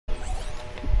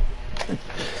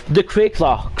The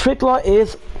Crayclaw. Crayclaw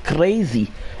is crazy.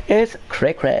 It's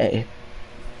cray-cray.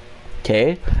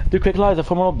 Okay, the Crayclaw is a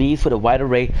formidable beast with a wide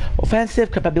array,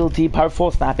 offensive capability,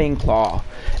 powerful snapping claw,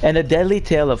 and a deadly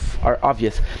tail are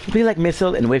obvious. Completely like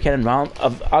missile and wave cannon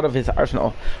out of his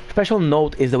arsenal. Special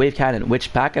note is the wave cannon,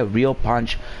 which pack a real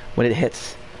punch when it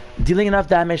hits, dealing enough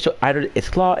damage to either its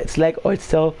claw, its leg, or its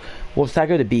tail will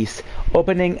stagger the beast,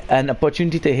 opening an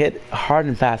opportunity to hit hard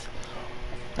and fast.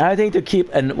 Another thing to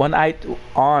keep one eye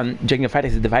on during a fight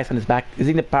is the device on his back,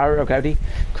 using the power of gravity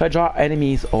to draw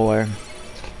enemies or...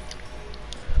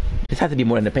 This has to be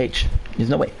more than a page. There's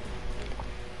no way.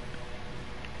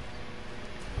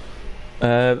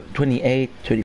 28, 30.